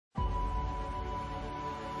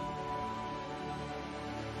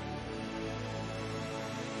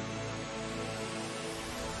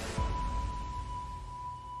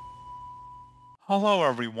Hello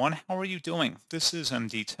everyone, how are you doing? This is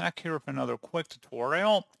MD Tech here with another quick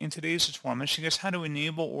tutorial. In today's tutorial, I'm going to show you guys how to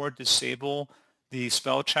enable or disable the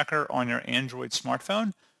spell checker on your Android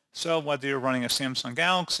smartphone. So whether you're running a Samsung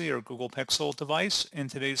Galaxy or Google Pixel device, in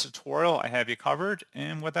today's tutorial I have you covered.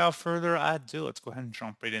 And without further ado, let's go ahead and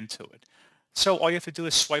jump right into it. So all you have to do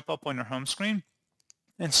is swipe up on your home screen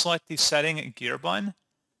and select the setting gear button.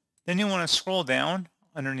 Then you want to scroll down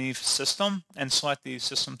underneath System and select the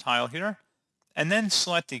System tile here, and then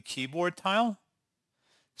select the keyboard tile.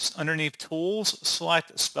 Underneath Tools,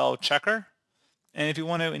 select Spell Checker. And if you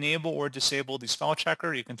want to enable or disable the spell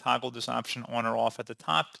checker, you can toggle this option on or off at the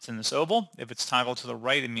top. It's in this oval. If it's toggled to the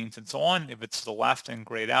right, it means it's on. If it's to the left and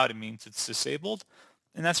grayed out, it means it's disabled.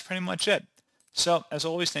 And that's pretty much it. So as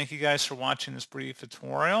always, thank you guys for watching this brief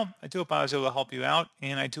tutorial. I do hope I was able to help you out,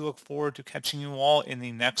 and I do look forward to catching you all in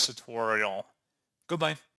the next tutorial. Goodbye.